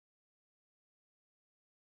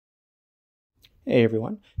Hey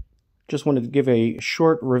everyone, just wanted to give a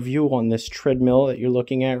short review on this treadmill that you're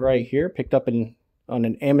looking at right here. Picked up on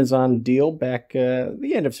an Amazon deal back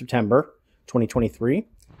the end of September 2023.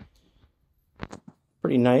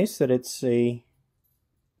 Pretty nice that it's a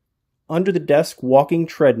under the desk walking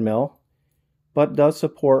treadmill, but does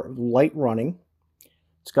support light running.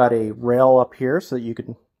 It's got a rail up here so that you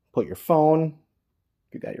can put your phone.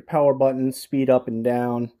 You got your power buttons, speed up and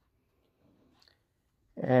down,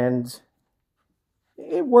 and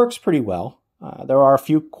it works pretty well. There are a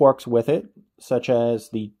few quirks with it, such as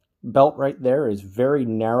the belt right there is very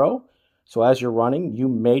narrow. So as you're running, you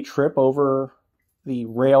may trip over the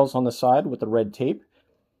rails on the side with the red tape.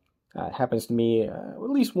 It happens to me at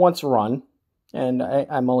least once a run, and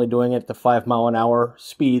I'm only doing it at the 5-mile-an-hour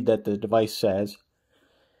speed that the device says.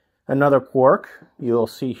 Another quirk you'll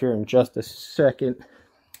see here in just a second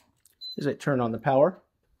is I turn on the power.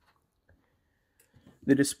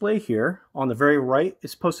 The display here on the very right is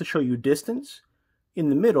supposed to show you distance. In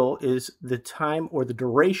the middle is the time or the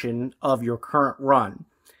duration of your current run.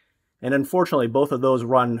 And unfortunately, both of those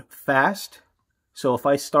run fast. So if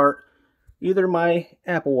I start either my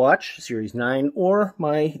Apple Watch Series 9 or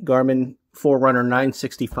my Garmin Forerunner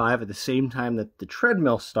 965 at the same time that the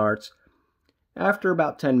treadmill starts, after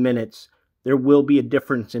about 10 minutes, there will be a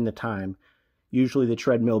difference in the time. Usually the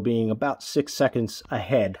treadmill being about 6 seconds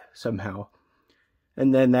ahead somehow.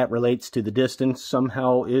 And then that relates to the distance,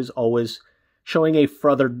 somehow is always showing a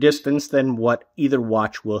further distance than what either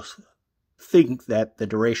watch will think that the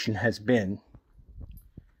duration has been.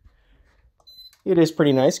 It is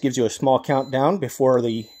pretty nice, gives you a small countdown before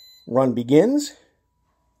the run begins.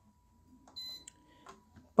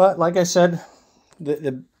 But like I said,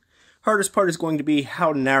 the hardest part is going to be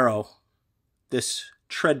how narrow this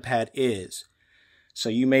tread pad is. So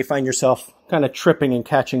you may find yourself kind of tripping and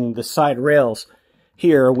catching the side rails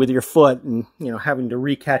here with your foot and, having to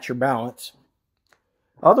recatch your balance.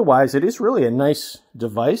 Otherwise, it is really a nice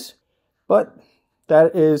device, but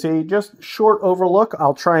that is a just short overlook.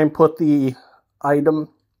 I'll try and put the item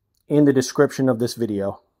in the description of this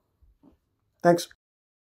video. Thanks.